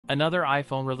Another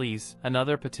iPhone release,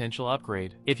 another potential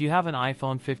upgrade. If you have an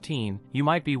iPhone 15, you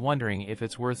might be wondering if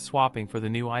it's worth swapping for the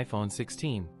new iPhone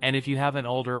 16. And if you have an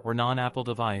older or non-Apple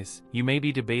device, you may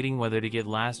be debating whether to get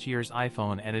last year's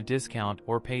iPhone at a discount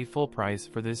or pay full price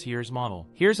for this year's model.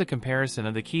 Here's a comparison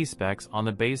of the key specs on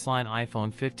the baseline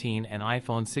iPhone 15 and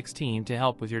iPhone 16 to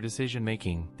help with your decision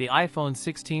making. The iPhone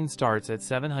 16 starts at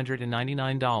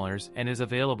 $799 and is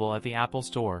available at the Apple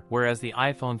Store, whereas the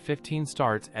iPhone 15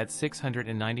 starts at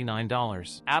 $699.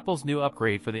 Apple's new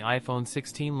upgrade for the iPhone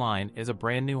 16 line is a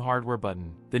brand new hardware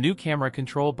button. The new camera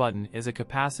control button is a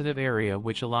capacitive area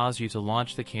which allows you to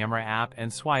launch the camera app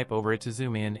and swipe over it to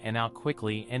zoom in and out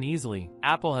quickly and easily.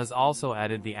 Apple has also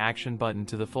added the action button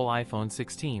to the full iPhone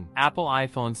 16. Apple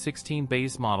iPhone 16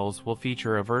 base models will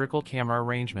feature a vertical camera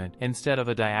arrangement instead of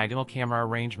a diagonal camera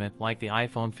arrangement like the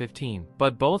iPhone 15,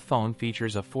 but both phone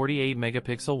features a 48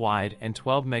 megapixel wide and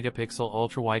 12 megapixel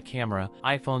ultra-wide camera.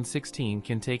 iPhone 16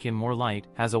 can take in more light,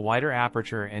 has a wider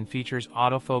aperture and features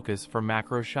autofocus for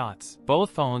macro shots.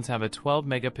 Both phones have a 12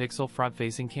 megapixel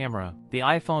front-facing camera. The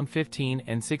iPhone 15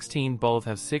 and 16 both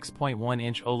have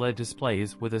 6.1-inch OLED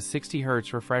displays with a 60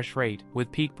 Hz refresh rate,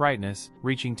 with peak brightness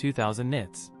reaching 2000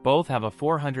 nits. Both have a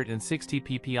 460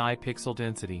 ppi pixel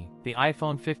density. The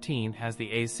iPhone 15 has the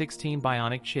A16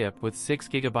 Bionic chip with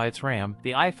 6GB RAM.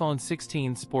 The iPhone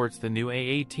 16 sports the new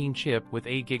A18 chip with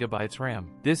 8GB RAM.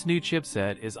 This new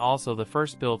chipset is also the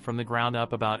first built from the ground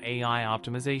up about AI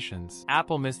optimizations.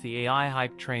 Apple missed the AI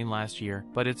hype train last year,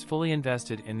 but it's fully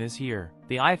invested in this year.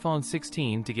 The iPhone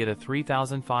 16 to get a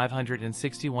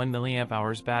 3,561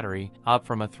 mAh battery, up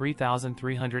from a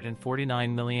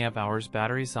 3,349 mAh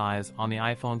battery size on the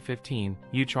iPhone 15.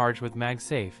 You charge with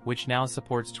MagSafe, which now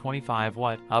supports 25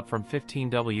 watt, up from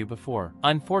 15W before.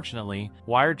 Unfortunately,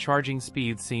 wired charging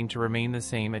speeds seem to remain the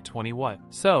same at 20 watt.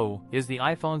 So, is the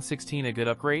iPhone 16 a good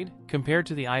upgrade? Compared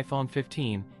to the iPhone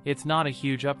 15, it's not a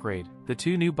huge upgrade. The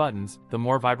two new buttons, the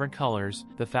more vibrant colors,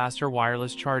 the faster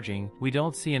wireless charging, we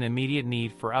don't see an immediate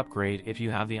need for upgrade if you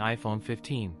have the iPhone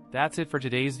 15. That's it for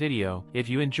today's video. If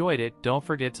you enjoyed it, don't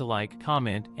forget to like,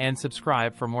 comment, and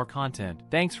subscribe for more content.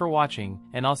 Thanks for watching,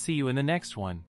 and I'll see you in the next one.